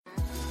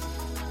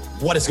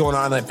What is going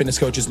on, online fitness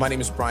coaches? My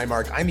name is Brian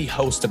Mark. I'm the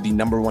host of the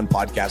 #1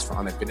 podcast for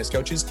online fitness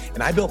coaches,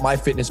 and I built my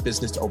fitness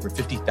business to over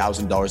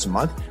 $50,000 a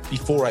month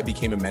before I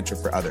became a mentor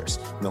for others.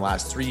 In the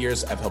last 3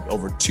 years, I've helped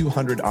over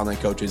 200 online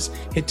coaches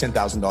hit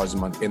 $10,000 a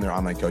month in their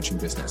online coaching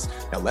business.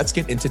 Now let's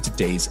get into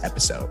today's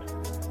episode.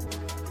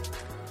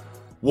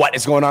 What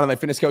is going on, online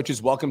fitness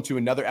coaches? Welcome to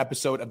another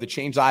episode of the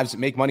Change Lives,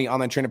 Make Money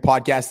Online Trainer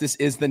podcast. This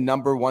is the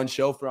 #1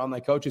 show for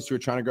online coaches who are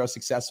trying to grow a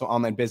successful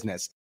online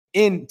business.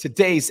 In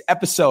today's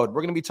episode,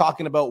 we're going to be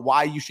talking about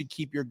why you should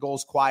keep your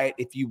goals quiet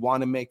if you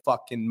want to make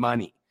fucking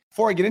money.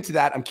 Before I get into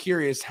that, I'm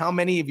curious, how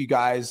many of you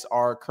guys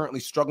are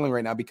currently struggling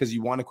right now because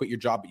you want to quit your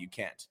job, but you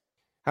can't?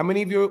 How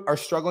many of you are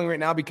struggling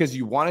right now because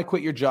you want to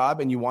quit your job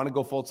and you want to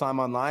go full-time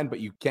online, but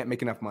you can't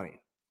make enough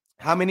money?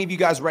 How many of you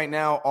guys right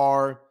now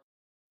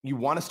you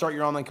want to start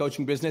your online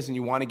coaching business and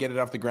you want to get it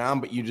off the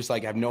ground, but you just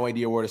have no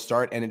idea where to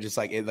start, and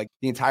the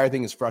entire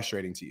thing is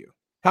frustrating to you?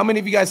 How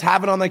many of you guys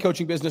have an online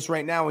coaching business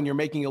right now and you're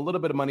making a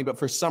little bit of money, but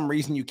for some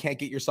reason you can't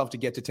get yourself to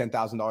get to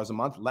 $10,000 a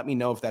month? Let me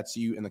know if that's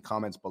you in the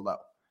comments below.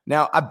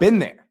 Now, I've been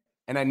there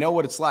and I know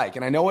what it's like.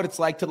 And I know what it's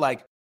like to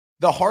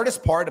the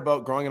hardest part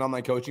about growing an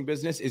online coaching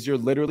business is you're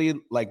literally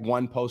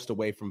one post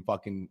away from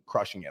fucking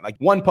crushing it.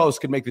 One post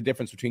could make the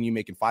difference between you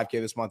making $5K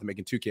this month and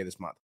making $2K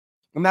this month.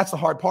 And that's the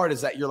hard part,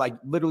 is that you're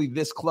literally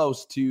this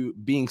close to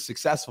being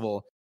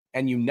successful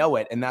and you know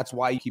it. And that's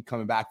why you keep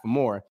coming back for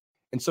more.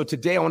 And so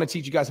today I want to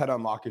teach you guys how to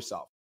unlock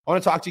yourself. I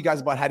want to talk to you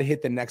guys about how to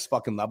hit the next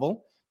fucking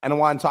level. And I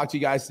want to talk to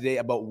you guys today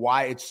about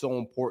why it's so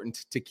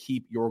important to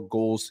keep your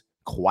goals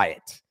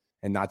quiet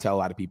and not tell a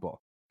lot of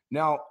people.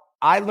 Now,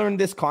 I learned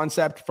this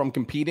concept from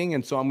competing,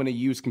 and so I'm going to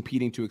use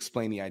competing to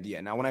explain the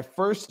idea. Now, when I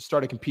first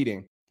started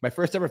competing, my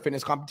first ever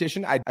fitness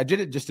competition, I did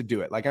it just to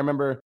do it. I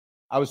remember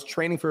I was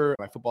training for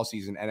my football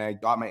season and I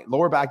got my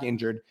lower back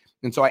injured.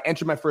 And so I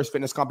entered my first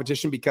fitness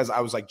competition because I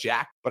was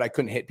jacked, but I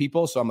couldn't hit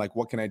people. So I'm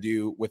what can I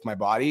do with my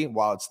body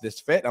while it's this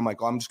fit? I'm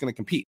I'm just going to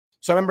compete.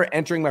 So I remember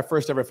entering my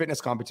first ever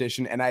fitness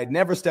competition and I had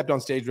never stepped on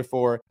stage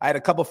before. I had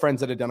a couple friends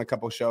that had done a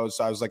couple shows.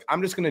 So I was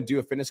I'm just going to do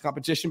a fitness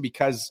competition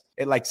because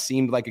it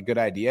seemed like a good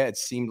idea. It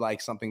seemed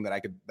like something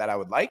that I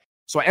would like.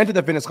 So I entered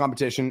the fitness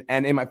competition,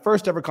 and in my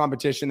first ever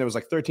competition, there was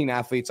 13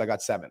 athletes. I got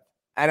 7th.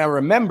 And I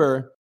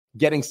remember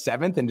getting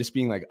 7th and just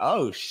being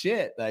oh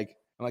shit. I'm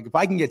if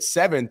I can get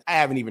 7th, I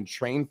haven't even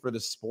trained for the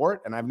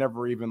sport and I've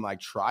never even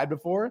tried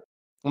before.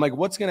 I'm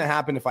what's going to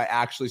happen if I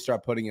actually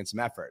start putting in some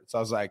effort? So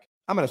I was I'm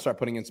going to start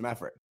putting in some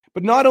effort.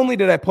 But not only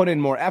did I put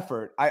in more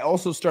effort, I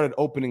also started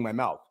opening my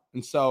mouth.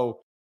 And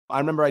so I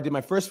remember I did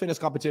my first fitness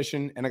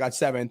competition and I got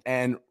 7th.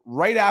 And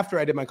right after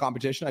I did my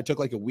competition, I took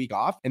a week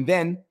off. And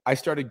then I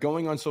started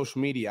going on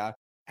social media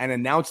and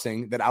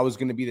announcing that I was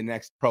going to be the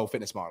next pro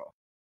fitness model.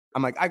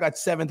 I'm I got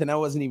 7th and I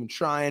wasn't even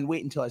trying.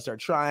 Wait until I start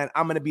trying.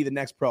 I'm going to be the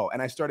next pro.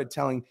 And I started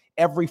telling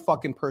every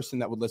fucking person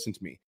that would listen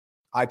to me.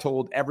 I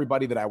told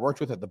everybody that I worked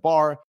with at the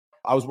bar.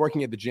 I was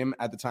working at the gym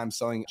at the time,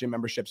 selling gym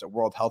memberships at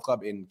World Health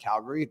Club in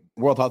Calgary.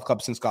 World Health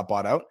Club since got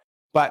bought out.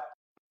 But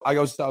I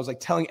was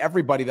telling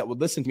everybody that would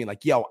listen to me,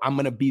 yo, I'm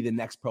going to be the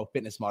next pro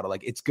fitness model.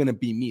 It's going to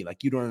be me.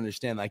 You don't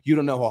understand. You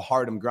don't know how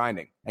hard I'm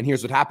grinding. And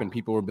here's what happened.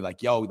 People would be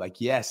yo,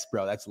 yes,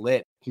 bro, that's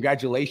lit.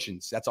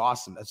 Congratulations. That's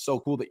awesome. That's so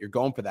cool that you're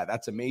going for that.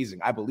 That's amazing.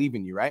 I believe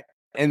in you, right?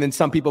 And then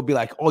some people be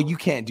oh, you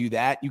can't do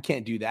that. You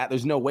can't do that.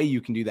 There's no way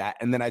you can do that.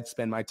 And then I'd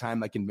spend my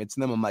time convincing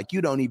them. I'm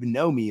you don't even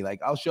know me.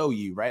 I'll show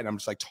you, right? And I'm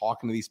just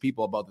talking to these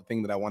people about the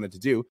thing that I wanted to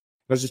do.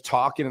 I was just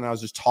talking and I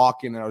was just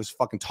talking and I was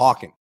fucking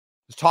talking.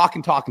 Just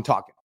talking.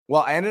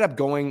 Well, I ended up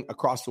going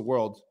across the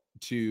world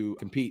to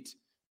compete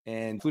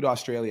and flew to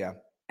Australia.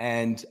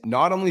 And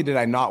not only did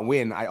I not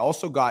win, I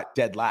also got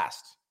dead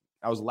last.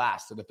 I was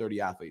last of the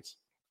 30 athletes.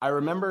 I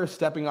remember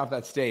stepping off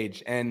that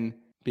stage and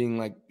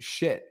being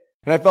shit.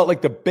 And I felt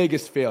like the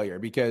biggest failure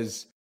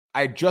because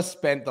I just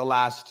spent the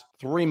last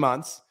 3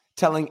 months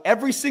telling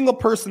every single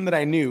person that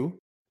I knew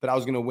that I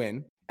was going to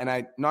win.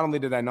 And not only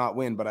did I not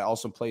win, but I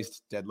also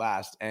placed dead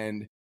last.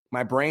 And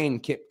my brain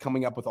kept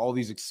coming up with all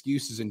these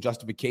excuses and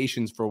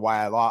justifications for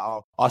why I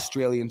lost.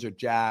 Australians are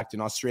jacked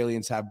and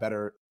Australians have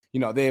better,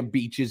 they have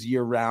beaches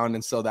year round.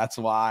 And so that's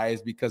why,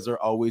 is because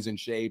they're always in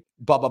shape,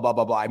 blah, blah, blah,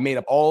 blah, blah. I made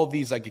up all of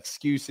these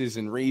excuses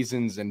and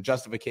reasons and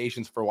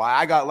justifications for why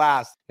I got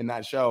last in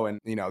that show. And,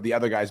 the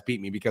other guys beat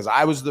me because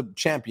I was the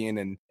champion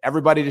and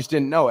everybody just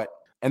didn't know it.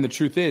 And the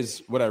truth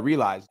is, what I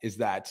realized is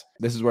that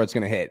this is where it's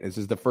going to hit. This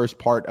is the first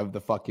part of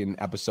the fucking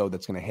episode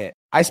that's going to hit.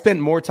 I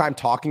spent more time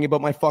talking about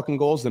my fucking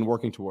goals than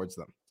working towards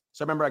them.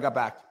 So I remember I got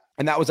back,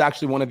 and that was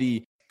actually one of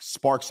the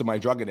sparks of my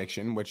drug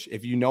addiction, which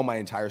if you know my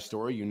entire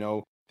story, you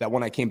know that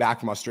when I came back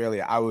from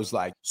Australia, I was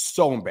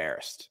so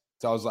embarrassed.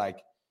 So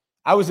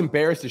I was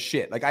embarrassed as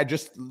shit. I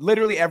just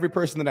literally every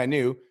person that I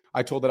knew,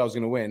 I told that I was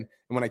going to win.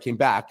 And when I came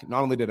back,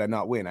 not only did I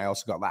not win, I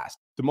also got last.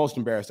 The most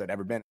embarrassed I'd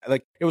ever been.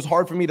 It was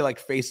hard for me to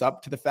face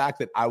up to the fact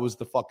that I was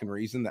the fucking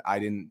reason that I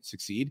didn't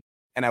succeed.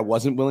 And I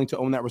wasn't willing to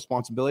own that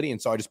responsibility.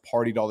 And so I just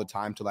partied all the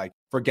time to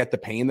forget the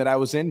pain that I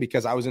was in,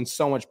 because I was in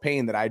so much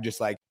pain that I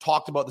just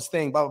talked about this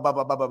thing, blah, blah,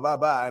 blah, blah, blah, blah,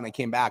 blah. And I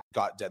came back,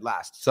 got dead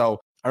last. So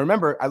I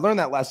remember I learned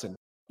that lesson.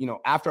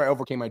 after I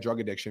overcame my drug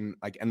addiction,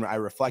 and I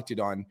reflected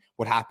on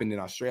what happened in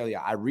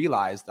Australia, I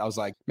realized, I was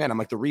like, man, I'm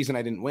like, the reason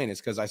I didn't win is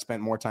because I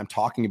spent more time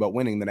talking about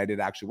winning than I did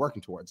actually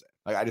working towards it.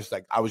 I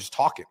was just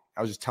talking.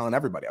 I was just telling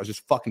everybody. I was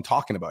just fucking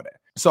talking about it.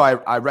 So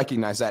I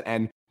recognized that.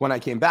 And when I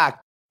came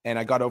back and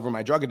I got over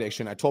my drug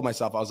addiction, I told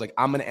myself, I was like,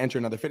 I'm going to enter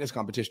another fitness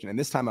competition. And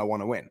this time I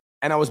want to win.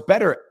 And I was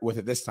better with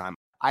it this time.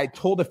 I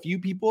told a few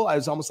people, I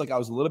was almost like I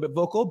was a little bit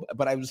vocal,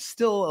 but I was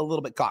still a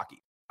little bit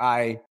cocky.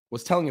 I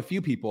was telling a few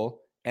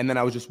people, and then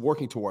I was just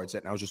working towards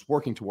it. And I was just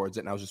working towards it.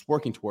 And I was just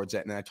working towards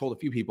it. And then I told a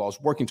few people I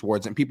was working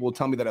towards it. And people would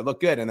tell me that I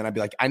look good. And then I'd be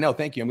like, I know,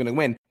 thank you. I'm going to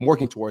win. I'm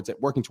working towards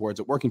it, working towards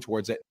it, working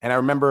towards it. And I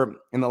remember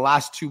in the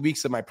last 2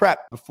 weeks of my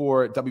prep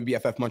before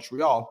WBFF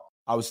Montreal,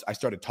 I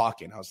started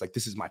talking. I was like,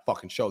 this is my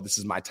fucking show. This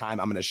is my time.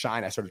 I'm going to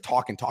shine. I started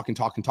talking,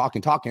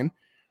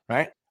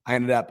 right? I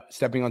ended up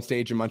stepping on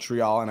stage in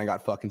Montreal and I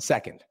got fucking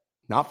second.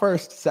 Not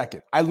first,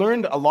 second. I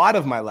learned a lot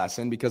of my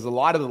lesson because a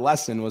lot of the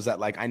lesson was that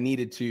I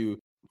needed to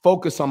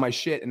focus on my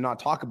shit and not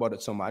talk about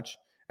it so much.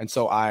 And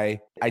so I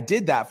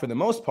did that for the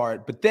most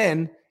part. But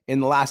then in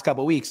the last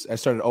couple of weeks, I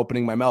started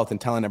opening my mouth and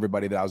telling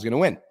everybody that I was going to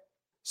win.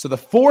 So the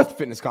fourth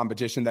fitness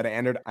competition that I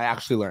entered, I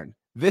actually learned.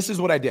 This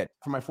is what I did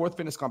for my fourth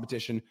fitness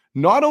competition.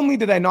 Not only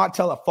did I not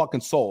tell a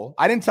fucking soul,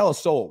 I didn't tell a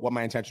soul what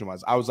my intention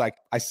was. I was like,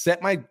 I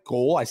set my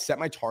goal. I set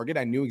my target.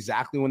 I knew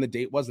exactly when the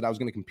date was that I was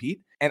going to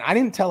compete. And I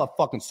didn't tell a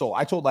fucking soul.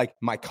 I told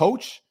my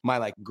coach,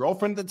 my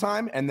girlfriend at the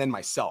time, and then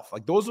myself.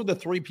 Those were the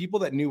three people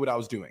that knew what I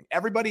was doing.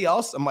 Everybody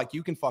else, I'm like,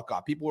 you can fuck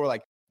off. People were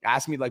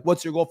asking me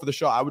what's your goal for the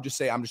show? I would just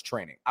say, I'm just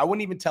training. I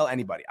wouldn't even tell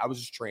anybody. I was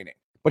just training.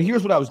 But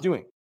here's what I was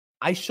doing.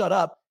 I shut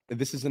up.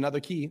 This is another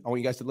key. I want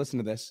you guys to listen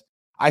to this.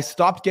 I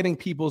stopped getting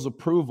people's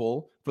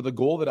approval for the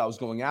goal that I was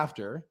going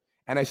after,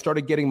 and I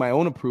started getting my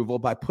own approval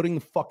by putting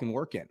the fucking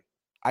work in.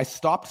 I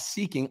stopped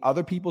seeking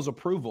other people's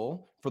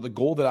approval for the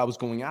goal that I was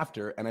going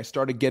after, and I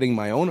started getting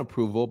my own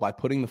approval by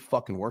putting the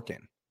fucking work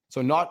in.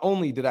 So not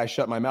only did I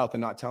shut my mouth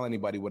and not tell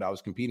anybody what I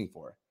was competing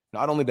for,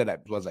 not only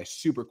was I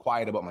super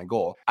quiet about my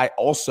goal, I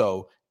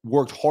also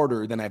worked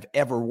harder than I've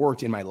ever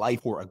worked in my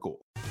life for a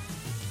goal.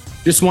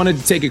 Just wanted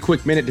to take a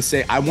quick minute to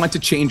say, I want to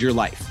change your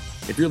life.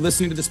 If you're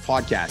listening to this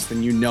podcast,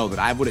 then you know that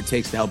I have what it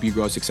takes to help you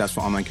grow a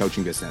successful online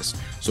coaching business.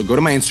 So go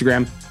to my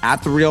Instagram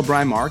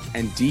 @TheRealBrianMark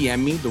and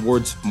DM me the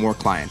words more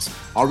clients.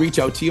 I'll reach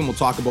out to you and we'll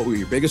talk about what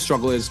your biggest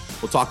struggle is.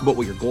 We'll talk about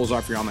what your goals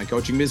are for your online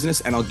coaching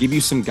business, and I'll give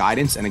you some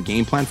guidance and a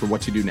game plan for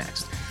what to do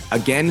next.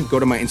 Again, go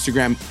to my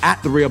Instagram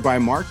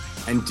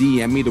 @TheRealBrianMark and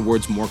DM me the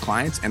words more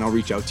clients, and I'll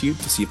reach out to you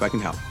to see if I can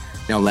help.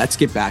 Now let's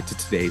get back to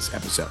today's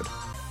episode.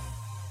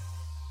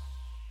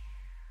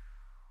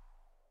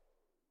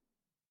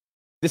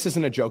 This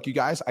isn't a joke, you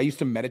guys. I used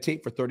to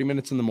meditate for 30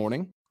 minutes in the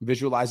morning,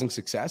 visualizing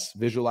success,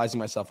 visualizing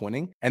myself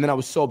winning. And then I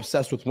was so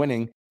obsessed with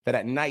winning that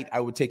at night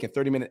I would take a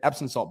 30-minute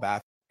Epsom salt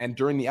bath. And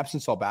during the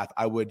Epsom salt bath,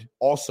 I would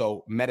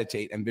also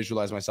meditate and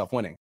visualize myself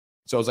winning.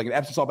 So it was like an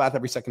Epsom salt bath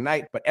every second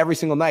night, but every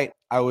single night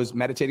I was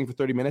meditating for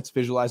 30 minutes,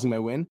 visualizing my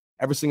win.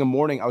 Every single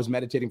morning I was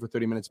meditating for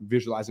 30 minutes,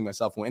 visualizing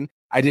myself win.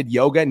 I did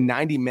yoga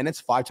 90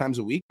 minutes, 5 times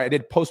a week. I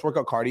did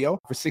post-workout cardio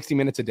for 60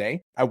 minutes a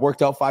day. I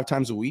worked out 5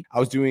 times a week. I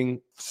was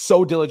doing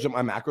so diligent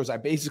on my macros. I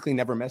basically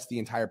never missed the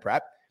entire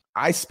prep.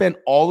 I spent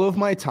all of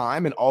my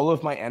time and all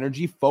of my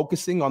energy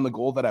focusing on the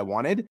goal that I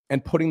wanted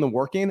and putting the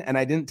work in. And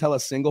I didn't tell a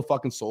single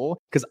fucking soul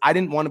because I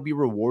didn't want to be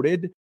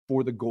rewarded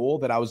for the goal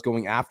that I was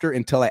going after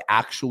until I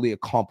actually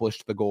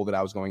accomplished the goal that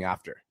I was going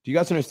after. Do you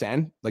guys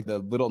understand the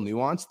little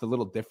nuance, the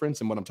little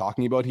difference in what I'm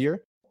talking about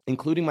here?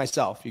 Including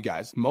myself, you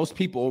guys. Most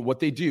people, what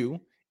they do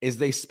is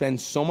they spend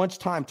so much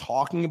time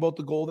talking about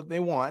the goal that they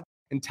want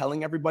and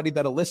telling everybody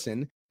that'll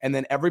listen. And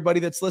then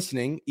everybody that's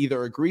listening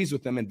either agrees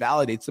with them and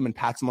validates them and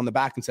pats them on the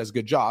back and says,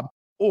 good job.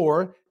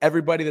 Or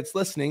everybody that's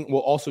listening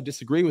will also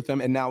disagree with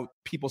them. And now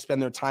people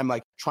spend their time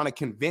trying to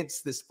convince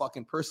this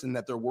fucking person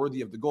that they're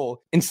worthy of the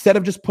goal instead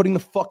of just putting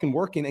the fucking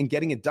work in and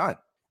getting it done.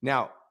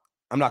 Now,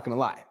 I'm not going to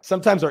lie.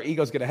 Sometimes our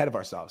egos get ahead of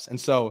ourselves. And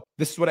so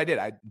this is what I did.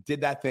 I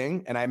did that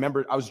thing. And I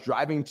remember I was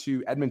driving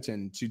to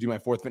Edmonton to do my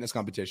fourth fitness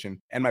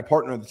competition. And my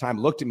partner at the time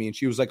looked at me and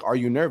she was like, are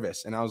you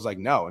nervous? And I was like,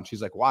 no. And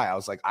she's like, why? I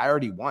was like, I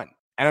already won.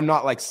 And I'm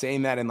not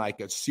saying that in a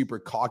super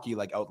cocky,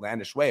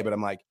 outlandish way, but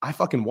I'm like, I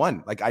fucking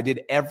won. I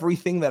did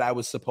everything that I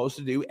was supposed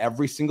to do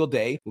every single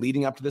day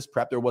leading up to this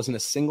prep. There wasn't a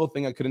single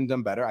thing I couldn't have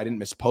done better. I didn't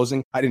miss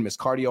posing. I didn't miss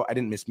cardio. I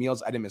didn't miss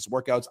meals. I didn't miss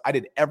workouts. I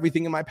did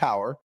everything in my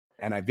power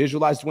and I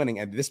visualized winning.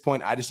 At this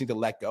point, I just need to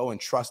let go and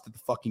trust that the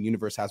fucking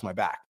universe has my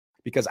back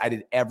because I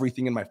did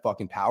everything in my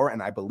fucking power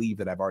and I believe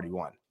that I've already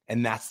won.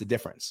 And that's the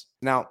difference.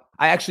 Now,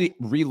 I actually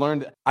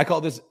relearned, I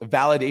call this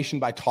validation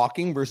by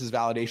talking versus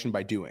validation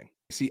by doing.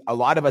 See, a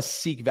lot of us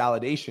seek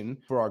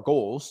validation for our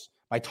goals,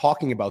 by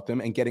talking about them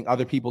and getting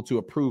other people to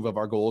approve of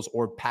our goals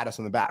or pat us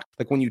on the back.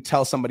 Like when you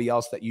tell somebody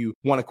else that you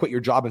want to quit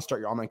your job and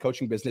start your online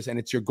coaching business and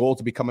it's your goal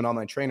to become an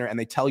online trainer and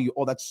they tell you,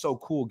 oh, that's so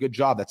cool. Good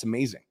job. That's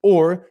amazing.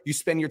 Or you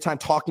spend your time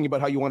talking about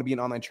how you want to be an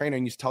online trainer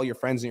and you tell your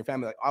friends and your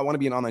family, like, I want to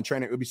be an online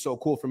trainer. It would be so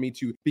cool for me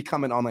to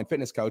become an online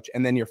fitness coach.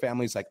 And then your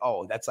family's like,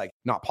 oh, that's like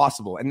not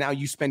possible. And now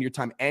you spend your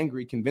time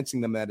angry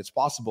convincing them that it's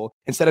possible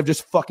instead of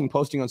just fucking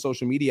posting on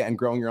social media and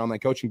growing your online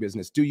coaching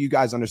business. Do you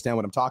guys understand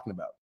what I'm talking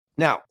about?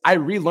 Now, I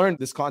relearned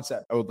this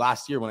concept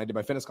last year when I did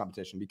my fitness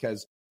competition,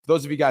 because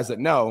those of you guys that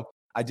know,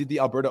 I did the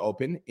Alberta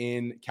Open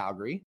in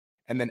Calgary.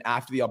 And then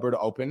after the Alberta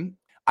Open,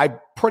 I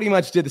pretty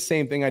much did the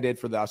same thing I did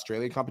for the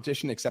Australia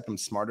competition, except I'm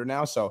smarter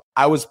now. So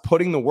I was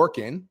putting the work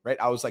in, right?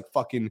 I was like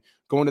fucking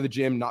going to the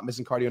gym, not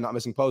missing cardio, not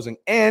missing posing.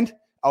 And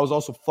I was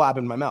also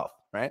flapping my mouth,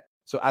 right?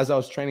 So as I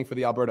was training for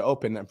the Alberta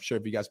Open, I'm sure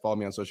if you guys follow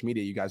me on social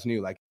media, you guys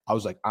knew, like, I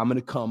was like, I'm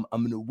going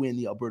to win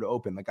the Alberta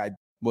Open. Like I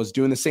was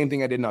doing the same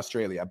thing I did in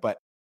Australia, but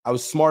I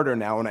was smarter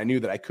now, and I knew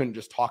that I couldn't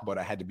just talk about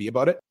it. I had to be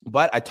about it.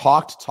 But I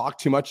talked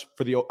too much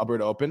for the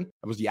Alberta Open.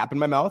 I was yapping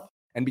my mouth.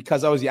 And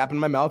because I was yapping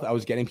my mouth, I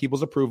was getting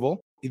people's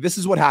approval. This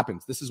is what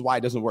happens. This is why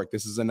it doesn't work.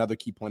 This is another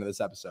key point of this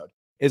episode,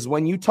 is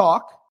when you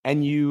talk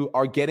and you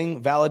are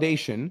getting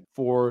validation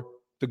for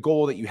the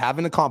goal that you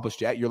haven't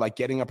accomplished yet, you're like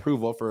getting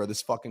approval for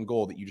this fucking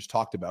goal that you just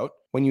talked about.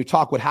 When you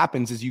talk, what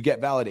happens is you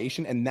get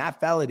validation, and that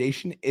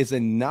validation is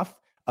enough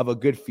of a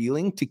good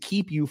feeling to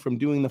keep you from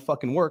doing the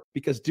fucking work,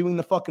 because doing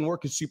the fucking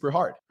work is super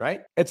hard,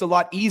 right? It's a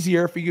lot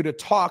easier for you to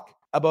talk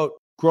about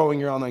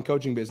growing your online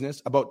coaching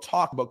business, about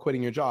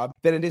quitting your job,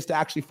 than it is to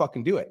actually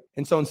fucking do it.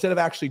 And so instead of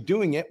actually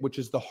doing it, which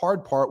is the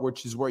hard part,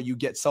 which is where you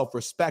get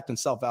self-respect and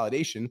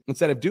self-validation,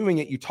 instead of doing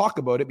it, you talk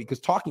about it, because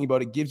talking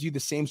about it gives you the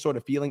same sort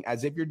of feeling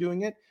as if you're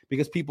doing it,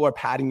 because people are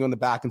patting you on the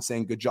back and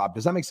saying, good job.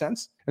 Does that make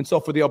sense? And so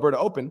for the Alberta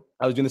Open,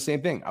 I was doing the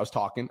same thing. I was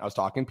talking,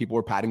 people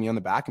were patting me on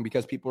the back. And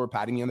because people were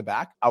patting me on the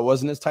back, I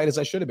wasn't as tight as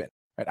I should have been.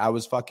 Right? I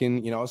was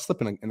fucking, I was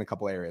slipping in a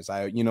couple areas.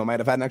 I, might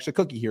have had an extra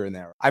cookie here and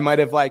there. I might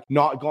have like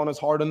not gone as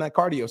hard on that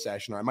cardio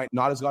session, or I might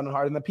not have gotten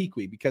hard in the peak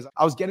week, because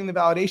I was getting the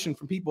validation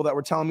from people that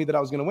were telling me that I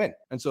was going to win.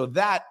 And so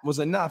that was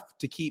enough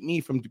to keep me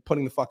from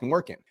putting the fucking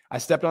work in. I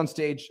stepped on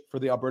stage for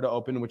the Alberta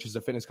Open, which is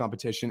a fitness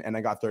competition, and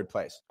I got third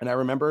place. And I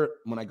remember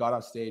when I got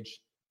off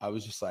stage, I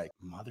was just like,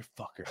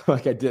 motherfucker,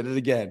 like I did it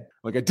again.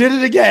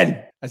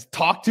 I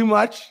talked too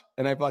much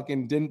and I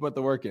fucking didn't put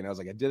the work in. I was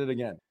like, I did it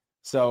again.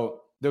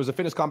 So there was a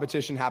fitness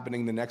competition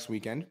happening the next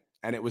weekend,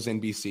 and it was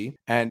in BC.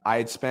 And I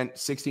had spent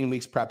 16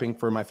 weeks prepping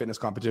for my fitness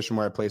competition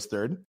where I placed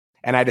third.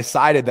 And I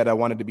decided that I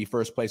wanted to be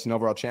first place and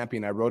overall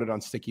champion. I wrote it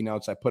on sticky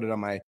notes. I put it on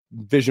my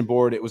vision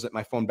board. It was at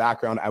my phone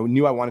background. I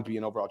knew I wanted to be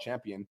an overall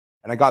champion,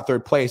 and I got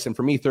third place. And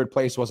for me, third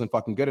place wasn't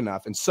fucking good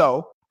enough. And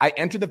so I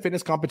entered the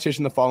fitness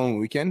competition the following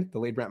weekend, the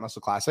Lade Brant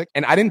Muscle Classic.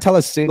 And I didn't tell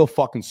a single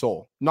fucking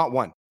soul, not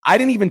one. I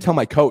didn't even tell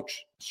my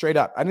coach, straight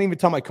up. I didn't even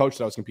tell my coach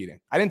that I was competing.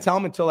 I didn't tell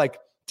him until like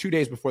 2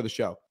 days before the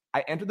show.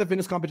 I entered the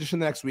fitness competition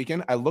the next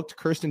weekend. I looked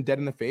Kirsten dead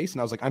in the face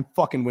and I was like, I'm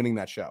fucking winning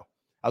that show.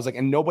 I was like,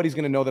 and nobody's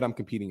going to know that I'm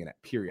competing in it,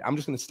 period. I'm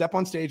just going to step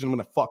on stage and I'm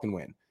going to fucking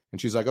win.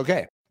 And she's like,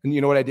 okay. And you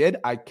know what I did?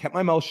 I kept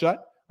my mouth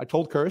shut. I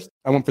told Kirst,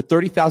 I went for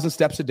 30,000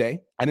 steps a day.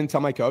 I didn't tell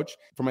my coach.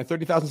 For my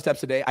 30,000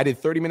 steps a day, I did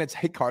 30 minutes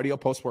HIIT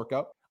cardio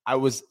post-workout. I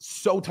was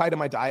so tight on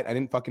my diet, I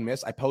didn't fucking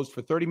miss. I posed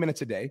for 30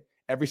 minutes a day,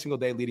 every single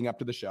day leading up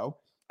to the show.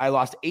 I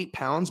lost 8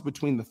 pounds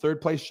between the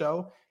third place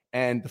show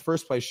and the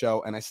first place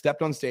show. And I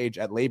stepped on stage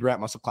at Lade Brant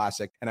Muscle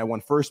Classic and I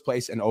won first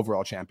place and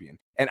overall champion.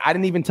 And I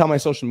didn't even tell my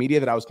social media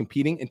that I was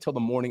competing until the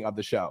morning of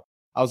the show.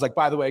 I was like,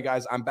 by the way,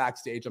 guys, I'm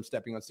backstage. I'm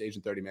stepping on stage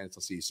in 30 minutes.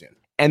 I'll see you soon.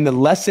 And the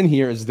lesson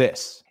here is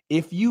this.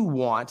 If you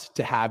want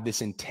to have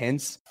this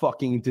intense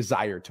fucking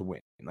desire to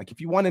win, like if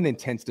you want an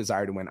intense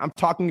desire to win, I'm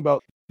talking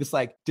about this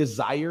like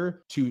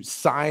desire to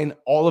sign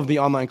all of the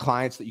online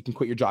clients that you can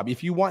quit your job.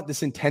 If you want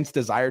this intense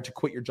desire to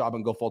quit your job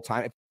and go full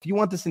time, if you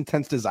want this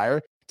intense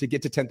desire to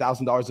get to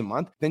 $10,000 a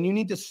month, then you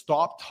need to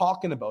stop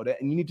talking about it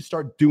and you need to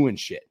start doing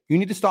shit. You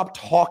need to stop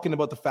talking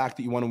about the fact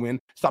that you want to win.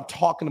 Stop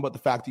talking about the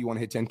fact that you want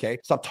to hit 10K.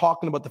 Stop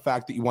talking about the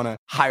fact that you want to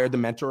hire the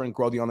mentor and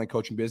grow the online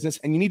coaching business.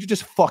 And you need to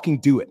just fucking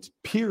do it,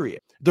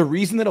 period. The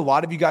reason that a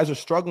lot of you guys are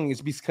struggling is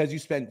because you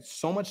spend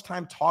so much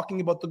time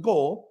talking about the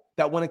goal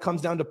that when it comes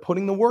down to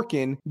putting the work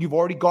in, you've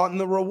already gotten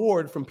the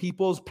reward from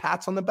people's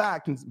pats on the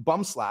back and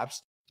bum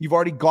slaps. You've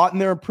already gotten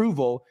their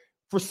approval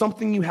for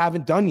something you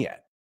haven't done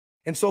yet.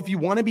 And so if you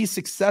want to be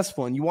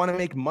successful and you want to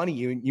make money,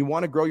 you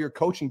want to grow your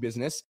coaching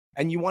business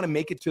and you want to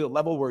make it to the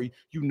level where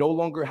you no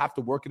longer have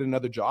to work at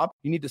another job,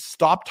 you need to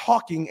stop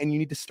talking and you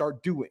need to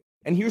start doing.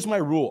 And here's my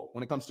rule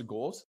when it comes to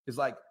goals is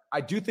like, I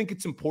do think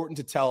it's important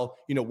to tell,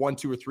 1,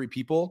 2, or 3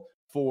 people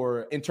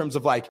for in terms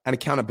of like an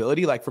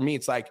accountability. Like for me,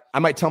 it's like, I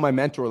might tell my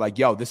mentor like,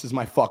 yo, this is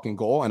my fucking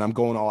goal and I'm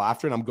going all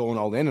after it. I'm going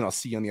all in and I'll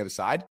see you on the other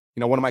side.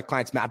 One of my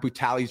clients, Matt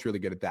Butali, is really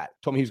good at that.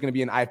 Told me he was going to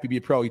be an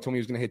IFBB pro. He told me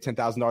he was going to hit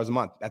 $10,000 a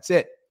month. That's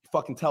it.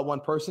 Fucking tell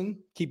one person,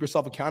 keep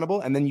yourself accountable,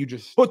 and then you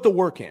just put the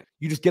work in.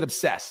 You just get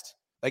obsessed.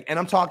 Like, and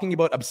I'm talking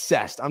about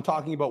obsessed. I'm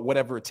talking about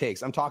whatever it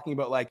takes. I'm talking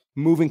about like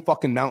moving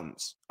fucking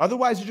mountains.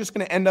 Otherwise, you're just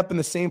going to end up in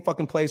the same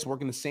fucking place,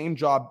 working the same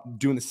job,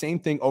 doing the same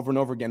thing over and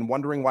over again,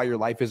 wondering why your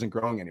life isn't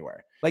growing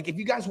anywhere. Like, if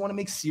you guys want to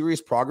make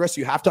serious progress,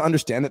 you have to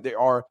understand that there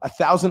are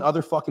 1,000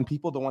 other fucking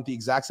people that want the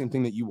exact same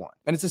thing that you want.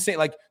 And it's the same,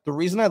 like, the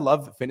reason I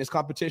love fitness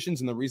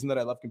competitions and the reason that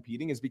I love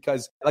competing is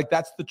because, like,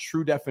 that's the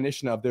true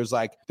definition of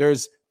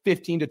there's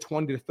 15 to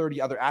 20 to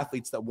 30 other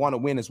athletes that want to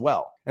win as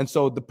well. And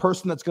so the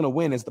person that's going to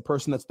win is the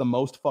person that's the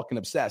most fucking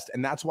obsessed.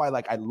 And that's why,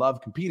 like, I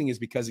love competing, is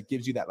because it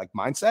gives you that like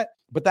mindset,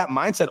 but that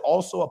mindset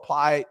also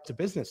apply to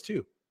business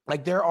too.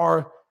 Like, there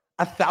are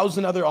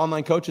 1,000 other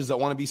online coaches that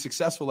want to be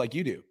successful like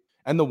you do.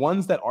 And the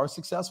ones that are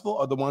successful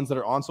are the ones that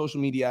are on social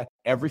media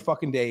every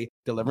fucking day,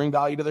 delivering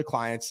value to their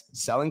clients,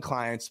 selling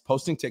clients,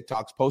 posting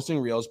TikToks, posting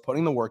reels,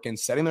 putting the work in,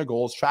 setting their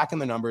goals, tracking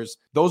the numbers.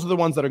 Those are the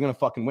ones that are going to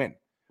fucking win.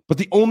 But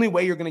the only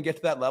way you're going to get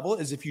to that level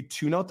is if you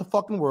tune out the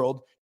fucking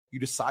world, you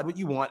decide what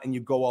you want, and you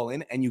go all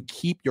in, and you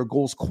keep your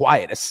goals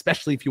quiet,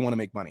 especially if you want to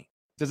make money.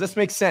 Does this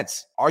make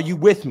sense? Are you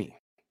with me?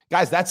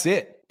 Guys, that's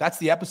it. That's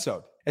the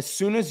episode. As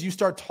soon as you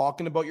start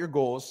talking about your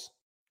goals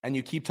and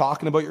you keep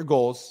talking about your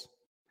goals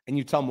and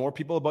you tell more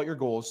people about your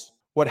goals,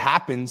 what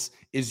happens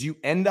is you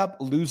end up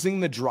losing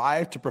the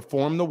drive to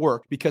perform the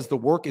work, because the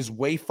work is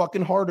way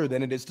fucking harder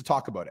than it is to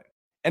talk about it.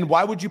 And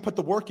why would you put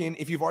the work in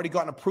if you've already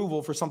gotten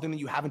approval for something that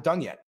you haven't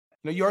done yet?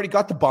 You know, you already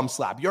got the bum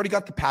slap. You already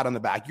got the pat on the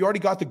back. You already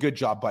got the good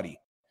job, buddy.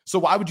 So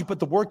why would you put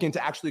the work in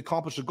to actually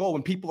accomplish a goal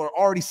when people are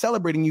already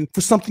celebrating you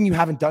for something you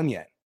haven't done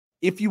yet?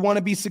 If you want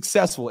to be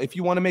successful, if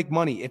you want to make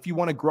money, if you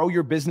want to grow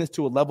your business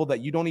to a level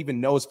that you don't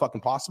even know is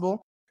fucking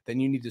possible, then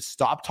you need to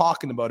stop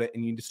talking about it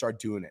and you need to start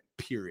doing it,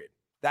 period.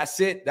 That's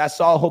it. That's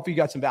all. Hope you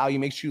got some value.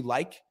 Make sure you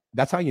like.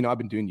 That's how you know I've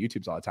been doing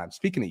YouTubes all the time.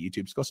 Speaking of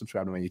YouTubes, go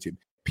subscribe to my YouTube.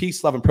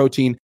 Peace, love, and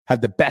protein.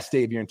 Have the best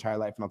day of your entire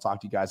life, and I'll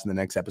talk to you guys in the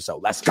next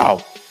episode. Let's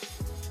go.